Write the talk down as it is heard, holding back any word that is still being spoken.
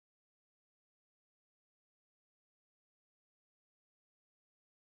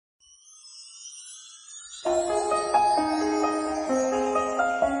The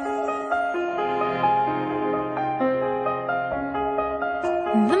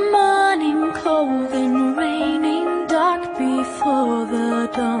morning cold and raining, dark before the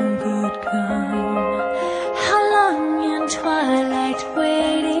dawn could come. How long in twilight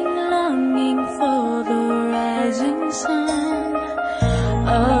waiting, longing for the rising sun.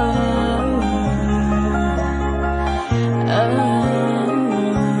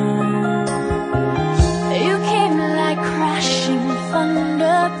 You came like crashing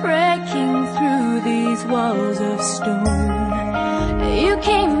thunder, breaking through these walls of stone. You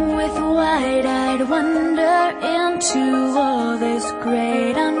came with wide-eyed wonder into all this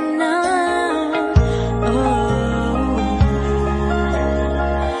great unknown.